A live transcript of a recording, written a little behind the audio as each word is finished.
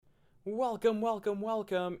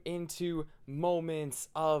Welcome into Moments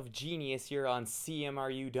of Genius here on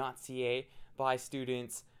CMRU.ca by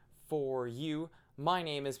students for you. My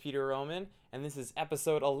name is Peter Roman, and this is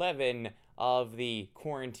episode 11 of the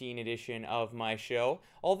quarantine edition of my show.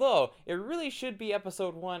 Although, it really should be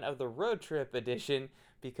episode 1 of the road trip edition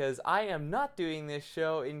because I am not doing this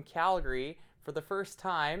show in Calgary for the first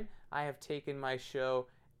time. I have taken my show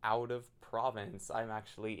out of province. I'm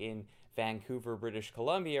actually in Vancouver, British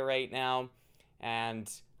Columbia right now,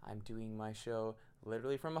 and I'm doing my show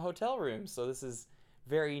literally from a hotel room. So this is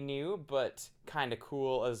very new, but kind of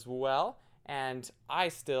cool as well. And I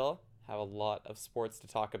still have a lot of sports to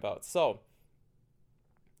talk about. So,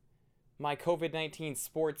 my COVID 19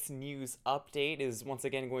 sports news update is once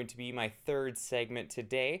again going to be my third segment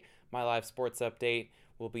today. My live sports update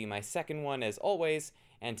will be my second one, as always.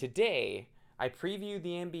 And today, I previewed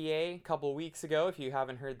the NBA a couple weeks ago. If you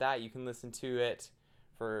haven't heard that, you can listen to it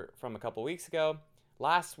from a couple weeks ago.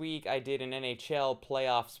 Last week, I did an NHL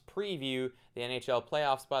playoffs preview. The NHL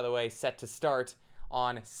playoffs, by the way, set to start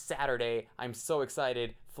on Saturday. I'm so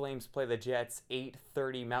excited. Flames play the Jets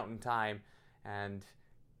 8:30 Mountain Time, and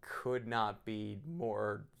could not be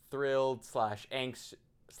more thrilled /anxious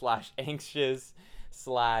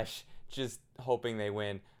 / just hoping they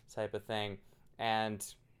win type of thing. And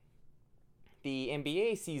the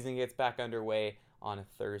NBA season gets back underway on a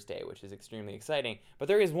Thursday, which is extremely exciting. But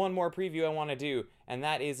there is one more preview I want to do, and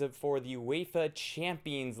that is for the UEFA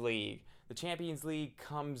Champions League. The Champions League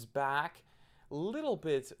comes back a little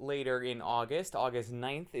bit later in August. August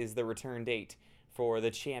 9th is the return date for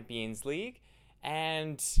the Champions League.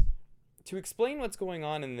 And to explain what's going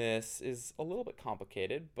on in this is a little bit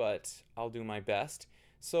complicated, but I'll do my best.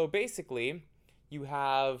 So basically, you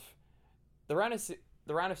have the round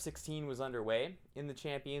of 16 was underway in the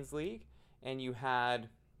Champions League, and you had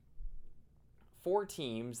 4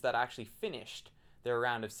 teams that actually finished their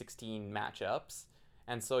round of 16 matchups.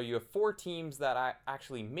 And so you have 4 teams that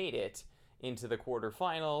actually made it into the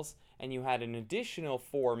quarterfinals, and you had an additional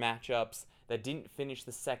 4 matchups that didn't finish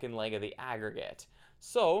the second leg of the aggregate.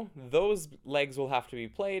 So those legs will have to be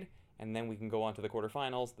played, and then we can go on to the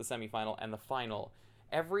quarterfinals, the semifinal, and the final.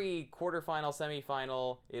 Every quarterfinal,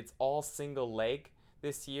 semifinal, it's all single leg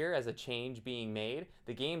this year as a change being made.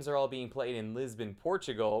 The games are all being played in Lisbon,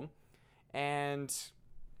 Portugal, and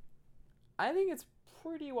I think it's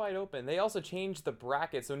pretty wide open. They also changed the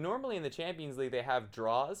bracket. So normally in the Champions League they have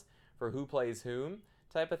draws for who plays whom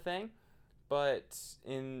type of thing, but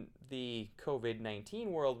in the COVID-19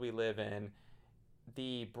 world we live in,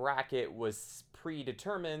 the bracket was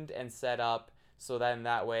predetermined and set up so then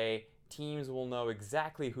that way teams will know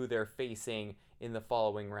exactly who they're facing in the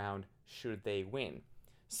following round should they win.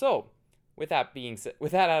 So, with that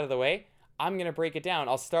out of the way, I'm going to break it down.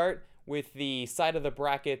 I'll start with the side of the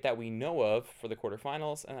bracket that we know of for the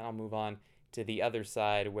quarterfinals, and then I'll move on to the other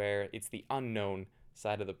side where it's the unknown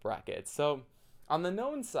side of the bracket. So, on the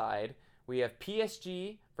known side, we have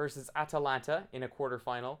PSG versus Atalanta in a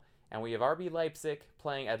quarterfinal, and we have RB Leipzig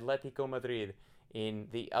playing Atletico Madrid in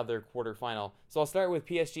the other quarterfinal. So I'll start with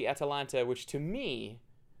PSG Atalanta, which to me,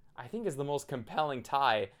 I think is the most compelling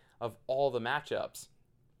tie of all the matchups.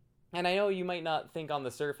 And I know you might not think on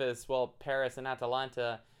the surface, well, Paris and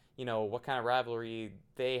Atalanta, what kind of rivalry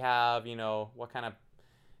they have, what kind of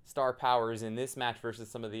star powers in this match versus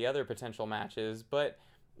some of the other potential matches. But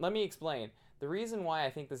let me explain. The reason why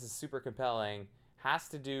I think this is super compelling has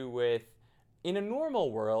to do with, in a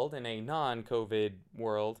normal world, in a non-COVID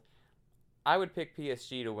world, I would pick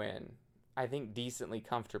PSG to win. I think decently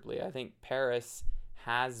comfortably. I think Paris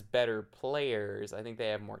has better players. I think they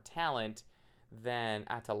have more talent than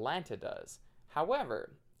Atalanta does.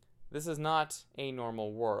 However, this is not a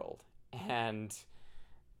normal world, and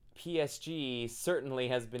PSG certainly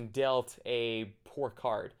has been dealt a poor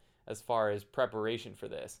card as far as preparation for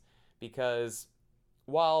this, because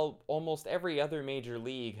while almost every other major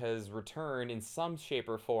league has returned in some shape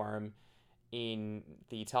or form in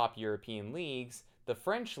the top European leagues, the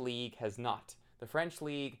French league has not. The French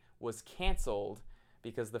league was cancelled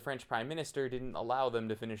because the French Prime Minister didn't allow them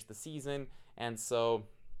to finish the season, and so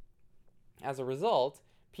as a result,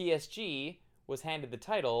 PSG was handed the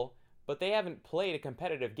title, but they haven't played a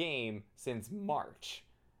competitive game since March.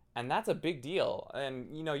 And that's a big deal.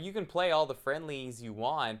 And you can play all the friendlies you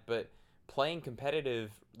want, but playing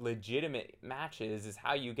competitive, legitimate matches is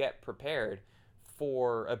how you get prepared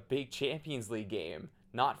for a big Champions League game,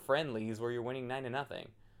 not friendlies where you're winning 9-0.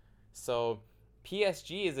 So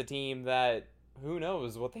PSG is a team that who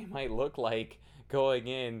knows what they might look like going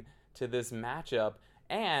in to this matchup.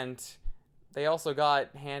 And they also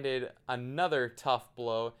got handed another tough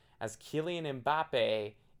blow as Kylian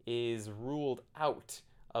Mbappe is ruled out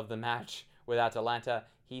of the match with Atalanta.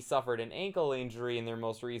 He suffered an ankle injury in their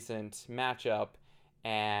most recent matchup,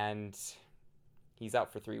 and he's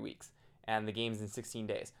out for 3 weeks. And the game's in 16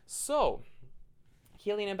 days. So,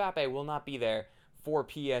 Kylian Mbappe will not be there for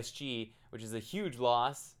PSG, which is a huge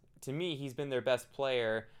loss. To me, he's been their best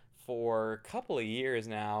player for a couple of years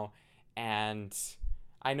now, and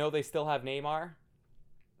I know they still have Neymar,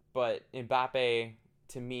 but Mbappe,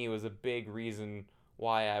 to me, was a big reason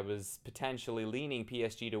why I was potentially leaning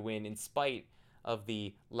PSG to win in spite of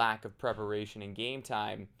the lack of preparation and game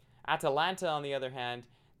time. Atalanta, on the other hand,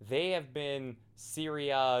 they have been Serie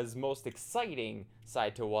A's most exciting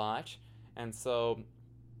side to watch, and so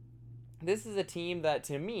this is a team that,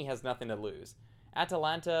 to me, has nothing to lose.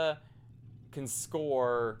 Atalanta can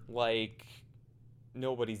score like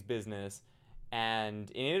nobody's business, and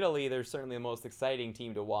in Italy, they're certainly the most exciting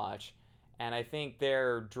team to watch, and I think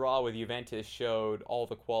their draw with Juventus showed all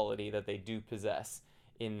the quality that they do possess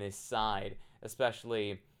in this side,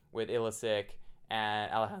 especially with Ilicic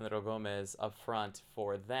and Alejandro Gomez up front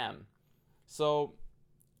for them. So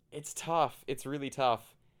it's tough. It's really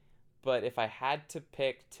tough. But if I had to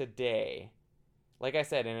pick today, like I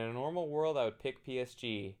said, in a normal world, I would pick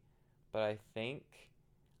PSG. But I think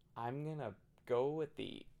I'm going to go with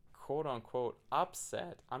the quote-unquote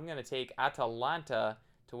upset. I'm going to take Atalanta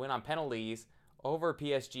to win on penalties over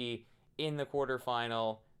PSG in the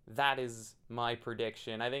quarterfinal. That is my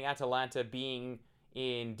prediction. I think Atalanta being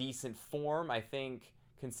in decent form, I think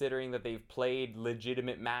considering that they've played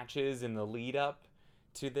legitimate matches in the lead up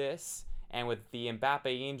to this, and with the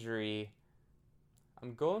Mbappe injury,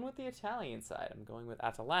 I'm going with the Italian side. I'm going with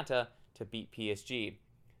Atalanta to beat PSG.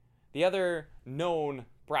 The other known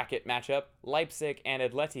bracket matchup, Leipzig and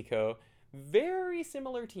Atletico, very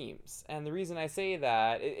similar teams. And the reason I say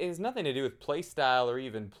that, it has nothing to do with play style or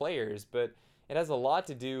even players, but it has a lot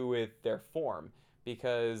to do with their form.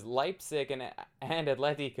 Because Leipzig and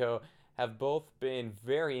Atletico have both been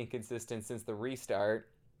very inconsistent since the restart.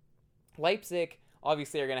 Leipzig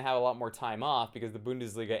obviously are going to have a lot more time off because the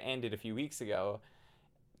Bundesliga ended a few weeks ago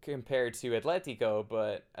compared to Atletico,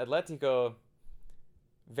 but Atletico,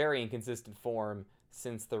 very inconsistent form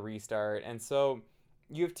since the restart. And so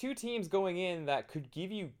you have two teams going in that could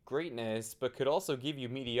give you greatness, but could also give you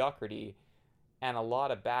mediocrity and a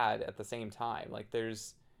lot of bad at the same time. Like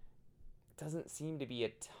doesn't seem to be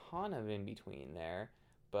a ton of in between there,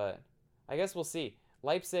 but I guess we'll see.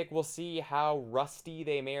 Leipzig, we'll see how rusty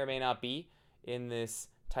they may or may not be in this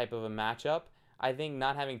type of a matchup. I think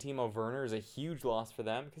not having Timo Werner is a huge loss for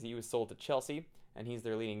them because he was sold to Chelsea and he's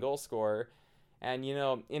their leading goal scorer. And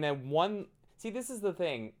this is the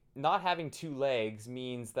thing. Not having two legs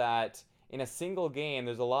means that in a single game,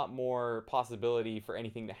 there's a lot more possibility for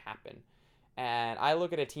anything to happen. And I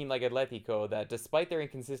look at a team like Atletico that, despite their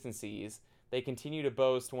inconsistencies, they continue to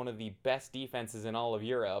boast one of the best defenses in all of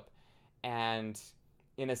Europe. And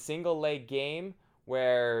in a single leg game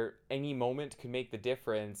where any moment could make the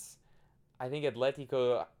difference, I think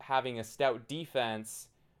Atletico having a stout defense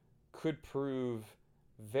could prove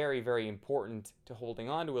very, very important to holding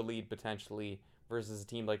on to a lead potentially versus a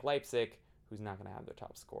team like Leipzig who's not going to have their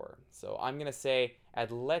top scorer. So I'm going to say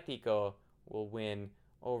Atletico will win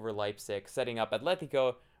over Leipzig, setting up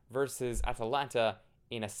Atletico versus Atalanta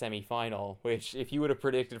in a semi-final, which if you would have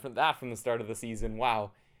predicted from the start of the season,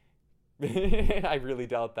 wow. I really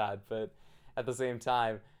doubt that, but at the same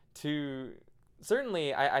time,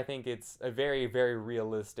 certainly I think it's a very, very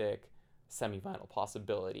realistic semi-final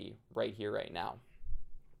possibility right here, right now.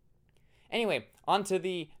 Anyway, on to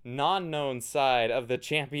the non-known side of the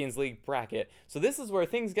Champions League bracket. So this is where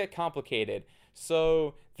things get complicated.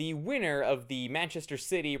 So the winner of the Manchester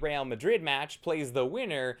City-Real Madrid match plays the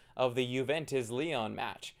winner of the Juventus-Lyon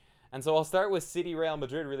match. And so I'll start with City-Real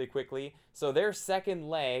Madrid really quickly. So their second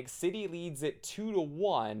leg, City leads it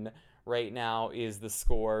 2-1 right now is the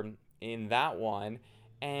score in that one.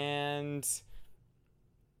 And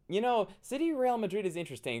City Real Madrid is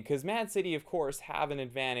interesting because Man City, of course, have an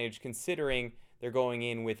advantage considering they're going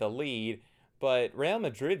in with a lead. But Real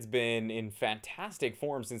Madrid's been in fantastic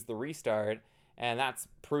form since the restart, and that's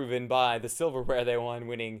proven by the silverware they won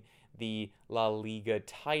winning the La Liga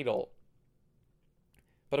title.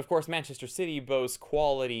 But of course, Manchester City boasts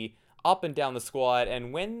quality up and down the squad,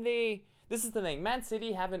 and this is the thing, Man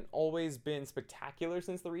City haven't always been spectacular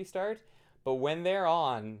since the restart, but when they're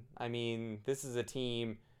on, this is a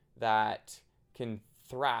team that can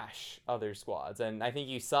thrash other squads. And I think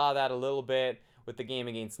you saw that a little bit with the game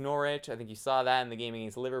against Norwich. I think you saw that in the game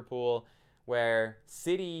against Liverpool, where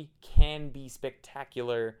City can be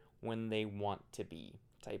spectacular when they want to be,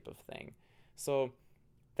 type of thing. So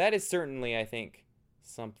that is certainly, I think,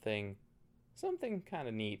 something kind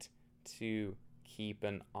of neat to keep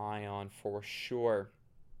an eye on for sure.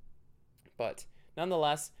 But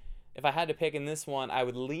nonetheless, if I had to pick in this one, I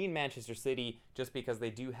would lean Manchester City just because they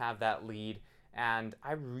do have that lead. And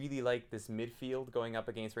I really like this midfield going up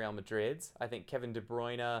against Real Madrid's. I think Kevin De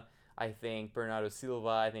Bruyne, I think Bernardo Silva,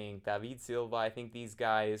 I think David Silva, I think these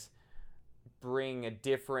guys bring a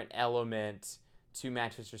different element to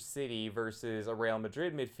Manchester City versus a Real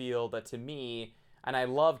Madrid midfield that to me, and I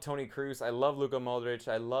love Toni Kroos, I love Luka Modric,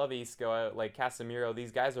 I love Isco, like Casemiro,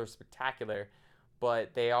 these guys are spectacular,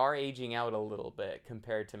 but they are aging out a little bit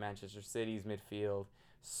compared to Manchester City's midfield.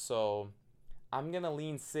 So I'm going to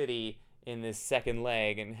lean City in this second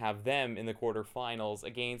leg and have them in the quarterfinals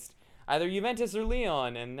against either Juventus or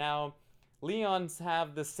Lyon. And now Lyons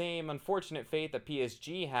have the same unfortunate fate that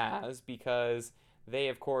PSG has because they,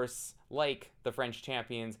 of course, like the French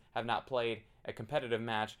champions, have not played a competitive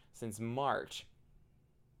match since March.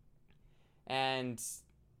 And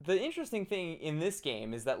the interesting thing in this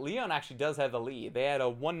game is that Lyon actually does have the lead. They had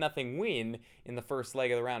a 1-0 win in the first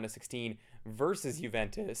leg of the round of 16 versus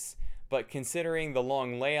Juventus. But considering the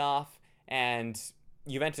long layoff, and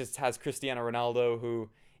Juventus has Cristiano Ronaldo, who,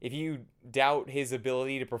 if you doubt his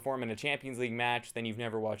ability to perform in a Champions League match, then you've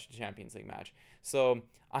never watched a Champions League match. So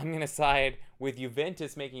I'm going to side with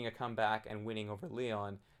Juventus making a comeback and winning over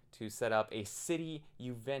Lyon to set up a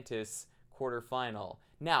City-Juventus quarterfinal.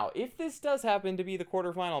 Now, if this does happen to be the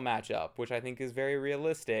quarterfinal matchup, which I think is very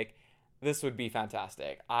realistic, this would be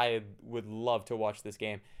fantastic. I would love to watch this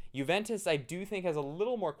game. Juventus, I do think, has a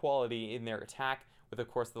little more quality in their attack, with, of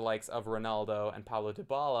course, the likes of Ronaldo and Paulo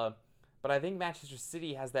Dybala. But I think Manchester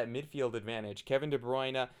City has that midfield advantage. Kevin De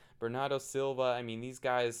Bruyne, Bernardo Silva, I mean, these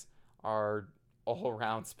guys are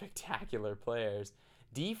all-around spectacular players.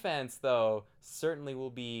 Defense, though, certainly will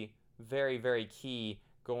be very, very key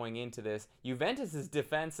going into this. Juventus's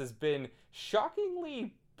defense has been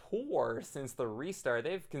shockingly poor since the restart.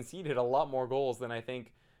 They've conceded a lot more goals than I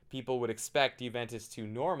think people would expect Juventus to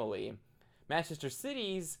normally. Manchester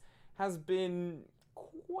City's has been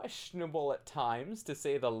questionable at times, to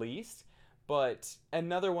say the least, but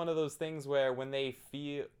another one of those things where when they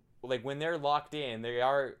feel like when they're locked in,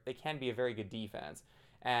 they can be a very good defense.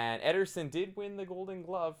 And Ederson did win the Golden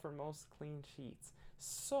Glove for most clean sheets.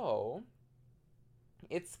 So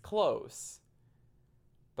it's close,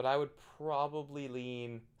 but I would probably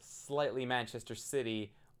lean slightly Manchester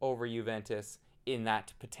City over Juventus in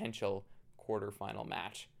that potential quarterfinal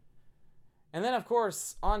match. And then, of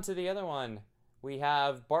course, on to the other one. We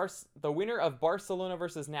have the winner of Barcelona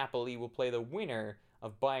versus Napoli will play the winner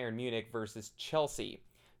of Bayern Munich versus Chelsea.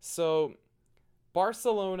 So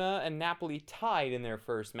Barcelona and Napoli tied in their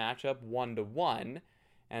first matchup 1-1.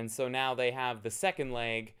 And so now they have the second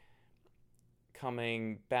leg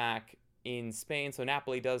coming back in Spain. So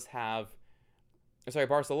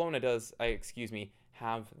Barcelona does,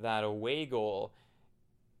 have that away goal.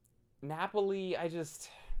 Napoli,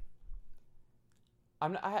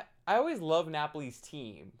 I always love Napoli's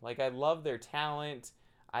team. Like, I love their talent.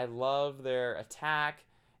 I love their attack.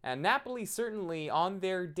 And Napoli certainly, on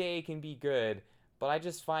their day, can be good. But I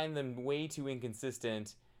just find them way too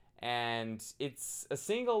inconsistent. And it's a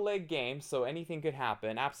single leg game, so anything could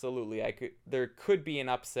happen. Absolutely, there could be an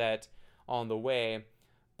upset on the way.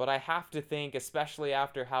 But I have to think, especially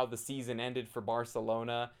after how the season ended for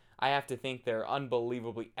Barcelona, I have to think they're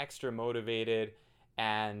unbelievably extra motivated.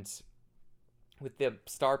 And with the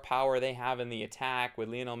star power they have in the attack, with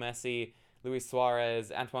Lionel Messi, Luis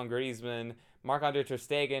Suarez, Antoine Griezmann, Marc-Andre ter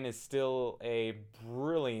Stegen is still a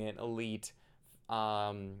brilliant elite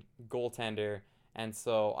goaltender. And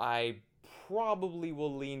so I probably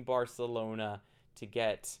will lean Barcelona to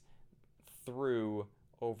get through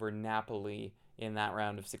over Napoli in that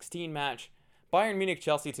round of 16 match. Bayern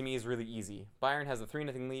Munich-Chelsea to me is really easy. Bayern has a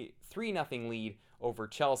 3-0 lead over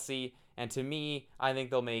Chelsea, and to me, I think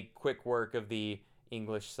they'll make quick work of the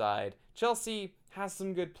English side. Chelsea has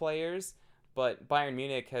some good players, but Bayern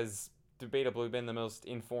Munich has debatably been the most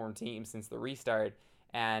informed team since the restart,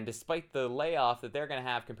 and despite the layoff that they're going to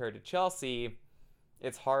have compared to Chelsea,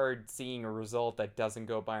 it's hard seeing a result that doesn't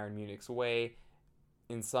go Bayern Munich's way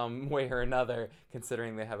in some way or another,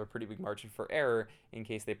 considering they have a pretty big margin for error in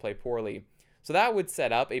case they play poorly. So that would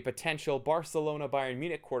set up a potential Barcelona-Bayern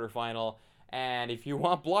Munich quarterfinal, and if you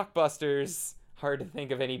want blockbusters, hard to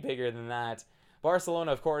think of any bigger than that.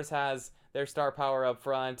 Barcelona, of course, has their star power up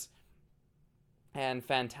front and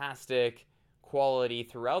fantastic quality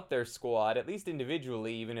throughout their squad, at least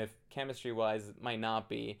individually, even if chemistry-wise it might not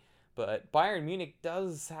be. But Bayern Munich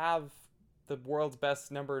does have the world's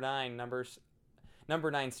best number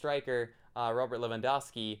 9 striker, Robert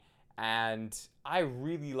Lewandowski, And I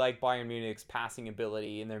really like Bayern Munich's passing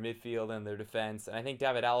ability in their midfield and their defense. And I think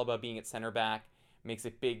David Alaba being at center back makes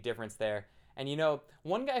a big difference there. And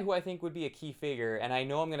one guy who I think would be a key figure, and I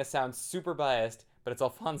know I'm going to sound super biased, but it's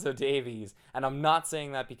Alphonso Davies. And I'm not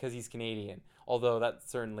saying that because he's Canadian, although that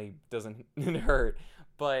certainly doesn't hurt.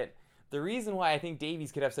 But the reason why I think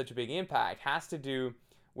Davies could have such a big impact has to do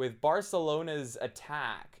with Barcelona's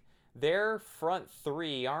attack. Their front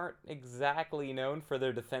three aren't exactly known for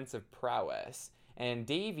their defensive prowess. And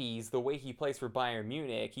Davies, the way he plays for Bayern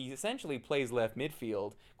Munich, he essentially plays left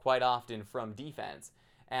midfield quite often from defense.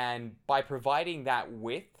 And by providing that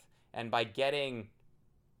width and by getting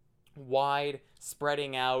wide,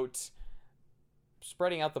 spreading out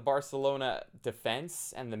the Barcelona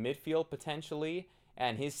defense and the midfield potentially,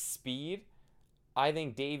 and his speed, I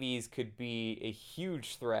think Davies could be a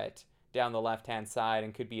huge threat down the left-hand side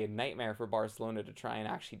and could be a nightmare for Barcelona to try and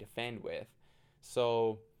actually defend with.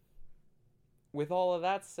 So, with all of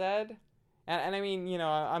that said, and I mean,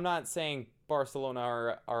 I'm not saying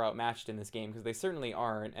Barcelona are outmatched in this game, because they certainly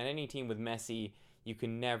aren't, and any team with Messi, you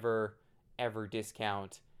can never, ever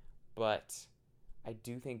discount, but I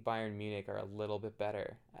do think Bayern Munich are a little bit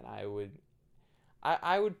better, and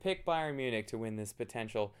I would pick Bayern Munich to win this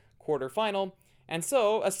potential quarterfinal. And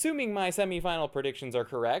so, assuming my semifinal predictions are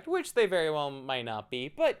correct, which they very well might not be,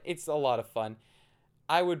 but it's a lot of fun,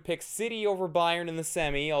 I would pick City over Bayern in the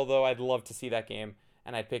semi, although I'd love to see that game,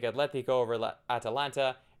 and I'd pick Atletico over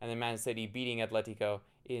Atalanta, and then Man City beating Atletico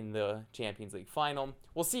in the Champions League final.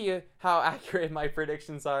 We'll see how accurate my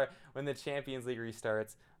predictions are when the Champions League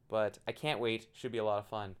restarts, but I can't wait. Should be a lot of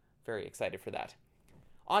fun. Very excited for that.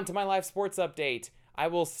 On to my live sports update. I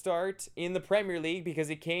will start in the Premier League because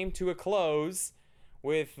it came to a close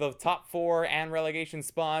with the top 4 and relegation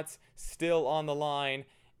spots still on the line,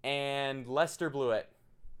 and Leicester blew it.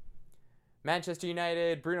 Manchester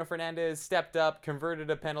United, Bruno Fernandes stepped up, converted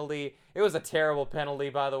a penalty. It was a terrible penalty,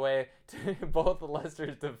 by the way, to both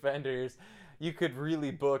Leicester's defenders. You could really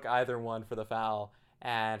book either one for the foul.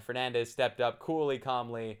 And Fernandes stepped up coolly,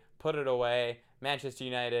 calmly, put it away. Manchester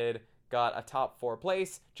United got a top 4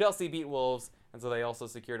 place. Chelsea beat Wolves, and so they also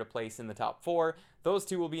secured a place in the top 4. Those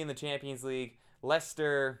two will be in the Champions League.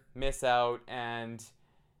 Leicester miss out, and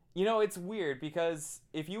it's weird because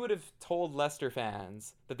if you would have told Leicester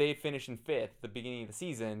fans that they'd finish in 5th at the beginning of the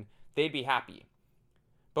season, they'd be happy.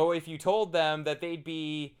 But if you told them that they'd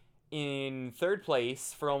be in 3rd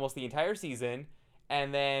place for almost the entire season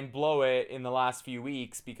and then blow it in the last few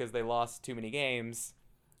weeks because they lost too many games,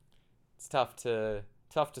 it's tough to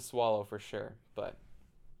swallow for sure. But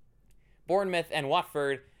Bournemouth and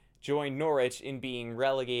Watford joined Norwich in being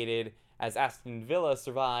relegated as Aston Villa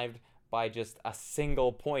survived by just a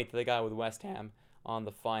single point that they got with West Ham on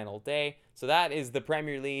the final day. So that is the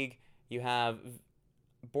Premier League. You have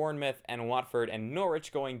Bournemouth and Watford and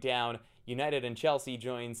Norwich going down. United and Chelsea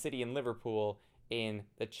join City and Liverpool in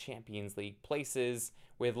the Champions League places,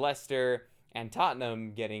 with Leicester and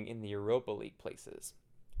Tottenham getting in the Europa League places.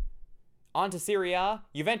 On to Serie A.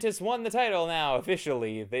 Juventus won the title now,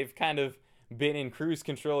 officially. They've kind of been in cruise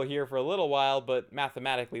control here for a little while, but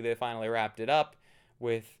mathematically they finally wrapped it up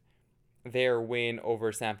with their win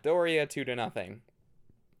over Sampdoria 2-0.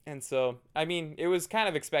 And so, I mean, it was kind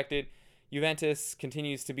of expected. Juventus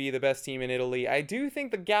continues to be the best team in Italy. I do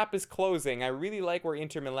think the gap is closing. I really like where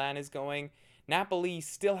Inter Milan is going. Napoli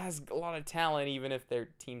still has a lot of talent, even if their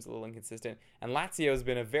team's a little inconsistent. And Lazio has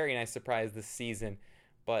been a very nice surprise this season.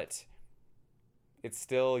 But it's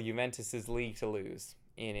still Juventus' league to lose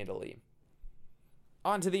in Italy.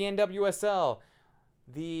 On to the NWSL.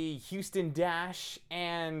 The Houston Dash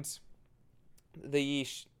and the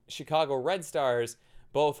Chicago Red Stars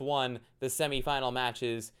both won the semifinal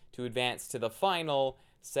matches to advance to the final,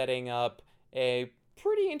 setting up a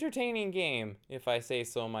pretty entertaining game, if I say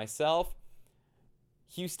so myself.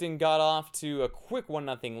 Houston got off to a quick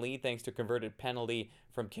 1-0 lead thanks to a converted penalty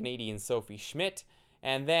from Canadian Sophie Schmidt.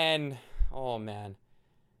 And then,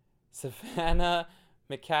 Savannah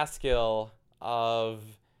McCaskill of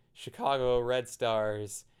Chicago Red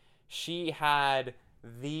Stars. She had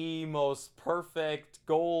the most perfect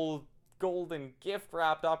golden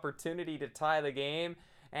gift-wrapped opportunity to tie the game,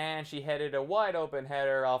 and she headed a wide-open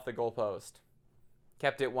header off the goalpost.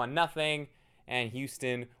 Kept it 1-0, and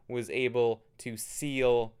Houston was able to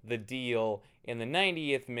seal the deal in the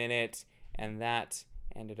 90th minute, and that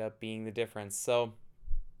ended up being the difference. So,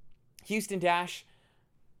 Houston Dash,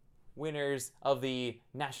 winners of the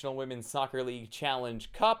National Women's Soccer League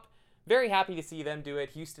Challenge Cup. Very happy to see them do it.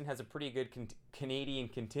 Houston has a pretty good Canadian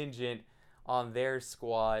contingent on their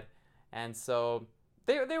squad. And so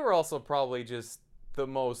they were also probably just the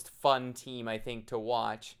most fun team, I think, to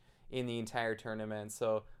watch in the entire tournament.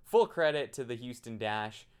 So full credit to the Houston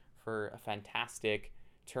Dash for a fantastic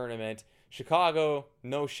tournament. Chicago,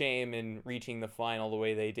 no shame in reaching the final the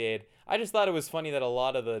way they did. I just thought it was funny that a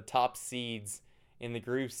lot of the top seeds in the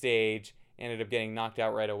group stage ended up getting knocked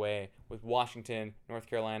out right away, with Washington, North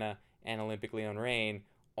Carolina, and Olympic Lyon Reign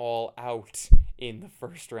all out in the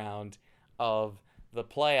first round of the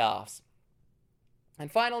playoffs.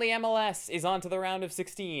 And finally, MLS is on to the round of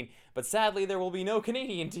 16, but sadly there will be no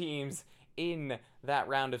Canadian teams in that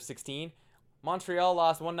round of 16. Montreal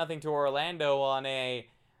lost 1-0 to Orlando on a,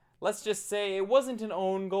 let's just say, it wasn't an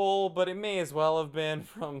own goal, but it may as well have been,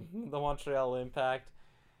 from the Montreal Impact.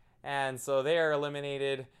 And so they are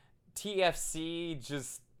eliminated. TFC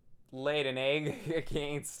just laid an egg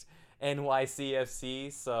against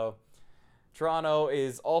NYCFC. So Toronto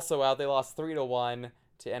is also out. They lost 3-1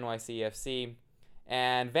 to NYCFC.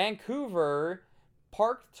 And Vancouver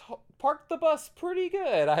parked the bus pretty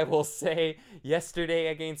good, I will say, yesterday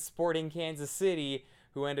against Sporting Kansas City,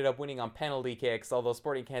 who ended up winning on penalty kicks, although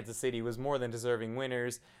Sporting Kansas City was more than deserving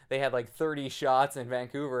winners. They had like 30 shots, and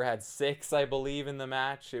Vancouver had 6, I believe, in the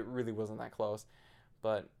match. It really wasn't that close.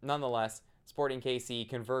 But nonetheless, Sporting KC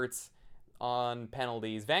converts on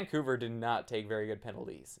penalties. Vancouver did not take very good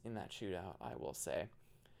penalties in that shootout, I will say.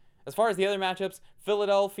 As far as the other matchups,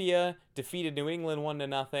 Philadelphia defeated New England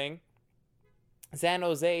 1-0. San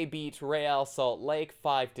Jose beat Real Salt Lake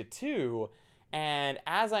 5-2. And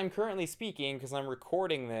as I'm currently speaking, because I'm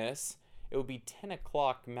recording this, it would be 10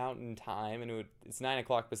 o'clock Mountain Time, and it's 9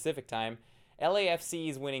 o'clock Pacific Time. LAFC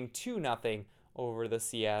is winning 2-0 over the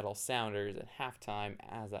Seattle Sounders at halftime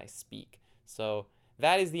as I speak. So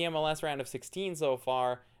that is the MLS round of 16 so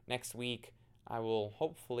far. Next week, I will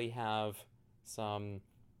hopefully have some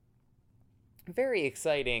very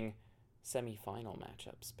exciting semi-final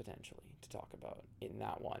matchups potentially to talk about in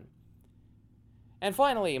that one. And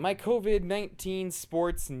finally, my COVID-19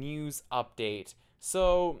 sports news update.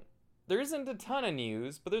 So there isn't a ton of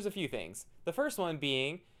news, but there's a few things. The first one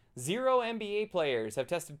being 0 NBA players have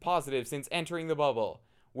tested positive since entering the bubble,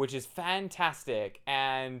 which is fantastic,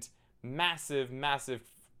 and massive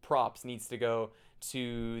props needs to go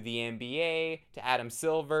to the NBA, to Adam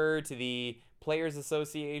Silver, to the Players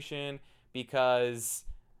Association, because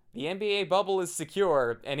the NBA bubble is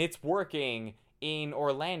secure and it's working in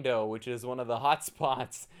Orlando, which is one of the hot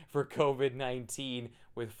spots for COVID-19,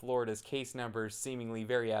 with Florida's case numbers seemingly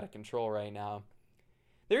very out of control right now.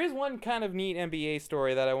 There is one kind of neat NBA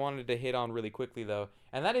story that I wanted to hit on really quickly, though,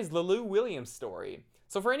 and that is the Lou Williams story.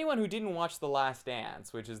 So for anyone who didn't watch The Last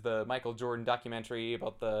Dance, which is the Michael Jordan documentary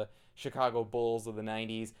about the Chicago Bulls of the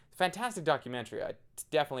 90s, fantastic documentary. I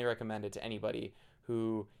definitely recommend it to anybody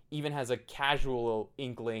who even has a casual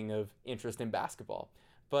inkling of interest in basketball.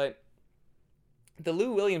 But the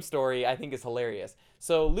Lou Williams story, I think, is hilarious.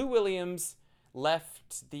 So Lou Williams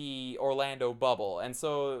left the Orlando bubble, and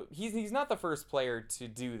so he's not the first player to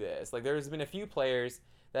do this. Like, there's been a few players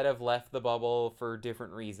that have left the bubble for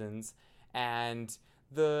different reasons, and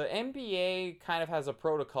the NBA kind of has a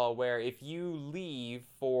protocol where if you leave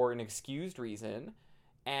for an excused reason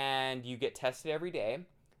and you get tested every day,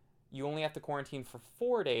 you only have to quarantine for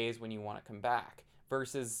 4 days when you want to come back,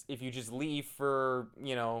 versus if you just leave for,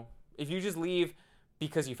 if you just leave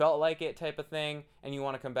because you felt like it type of thing and you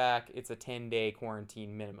want to come back, it's a 10-day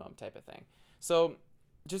quarantine minimum type of thing. So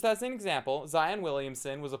just as an example, Zion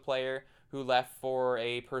Williamson was a player who left for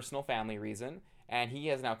a personal family reason, and he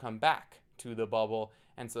has now come back to the bubble,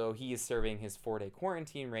 and so he is serving his 4-day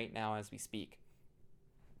quarantine right now as we speak.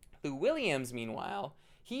 Lou Williams, meanwhile,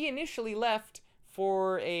 he initially left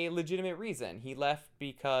for a legitimate reason. He left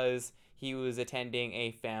because he was attending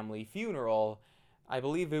a family funeral. I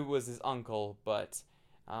believe it was his uncle, but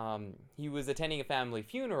he was attending a family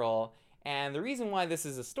funeral, and the reason why this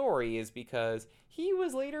is a story is because he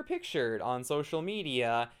was later pictured on social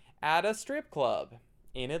media at a strip club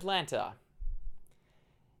in Atlanta.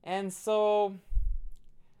 And so,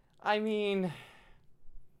 I mean,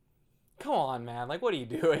 come on, man. Like, what are you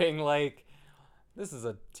doing? Like, this is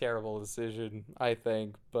a terrible decision, I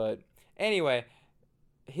think. But anyway,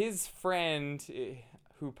 his friend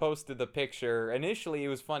who posted the picture, initially it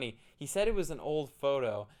was funny. He said it was an old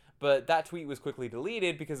photo, but that tweet was quickly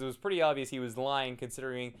deleted because it was pretty obvious he was lying,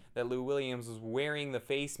 considering that Lou Williams was wearing the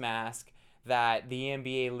face mask that the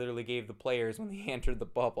NBA literally gave the players when they entered the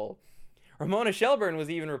bubble. Ramona Shelburne was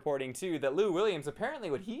even reporting, too, that Lou Williams, apparently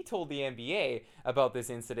what he told the NBA about this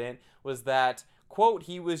incident was that, quote,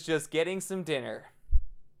 he was just getting some dinner.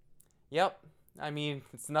 Yep, I mean,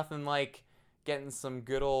 it's nothing like getting some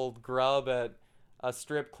good old grub at a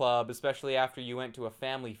strip club, especially after you went to a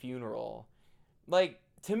family funeral. Like,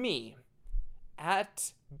 to me,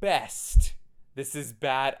 at best, this is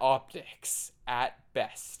bad optics. At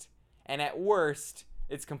best. And at worst,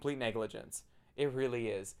 it's complete negligence. It really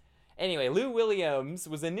is. Anyway, Lou Williams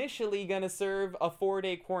was initially going to serve a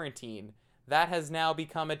 4-day quarantine. That has now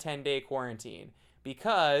become a 10-day quarantine.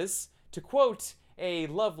 Because, to quote a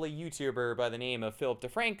lovely YouTuber by the name of Philip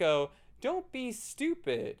DeFranco, don't be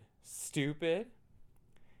stupid. Stupid?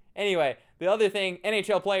 Anyway, the other thing,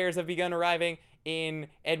 NHL players have begun arriving in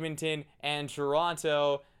Edmonton and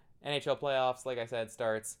Toronto. NHL playoffs, like I said,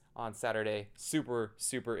 starts on Saturday. Super,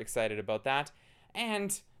 super excited about that.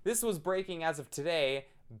 And this was breaking as of today.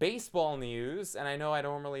 Baseball news, and I know I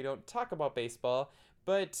normally don't talk about baseball,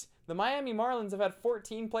 but the Miami Marlins have had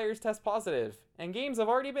 14 players test positive, and games have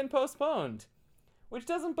already been postponed, which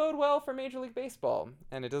doesn't bode well for Major League Baseball,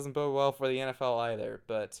 and it doesn't bode well for the NFL either,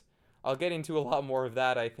 but I'll get into a lot more of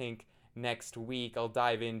that, I think, next week. I'll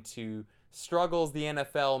dive into struggles the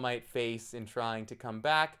NFL might face in trying to come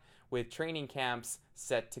back, with training camps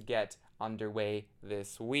set to get underway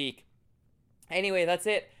this week. Anyway, that's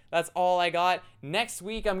it. That's all I got. Next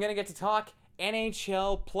week, I'm going to get to talk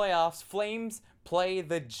NHL playoffs. Flames play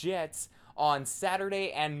the Jets on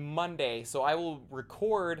Saturday and Monday. So I will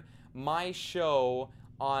record my show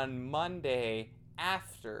on Monday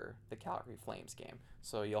after the Calgary Flames game.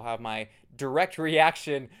 So you'll have my direct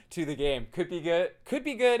reaction to the game. Could be good, could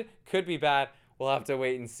be bad. We'll have to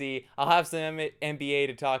wait and see. I'll have some NBA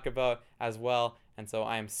to talk about as well. And so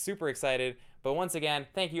I am super excited. But once again,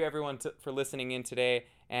 thank you everyone for listening in today.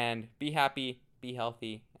 And be happy, be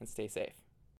healthy, and stay safe.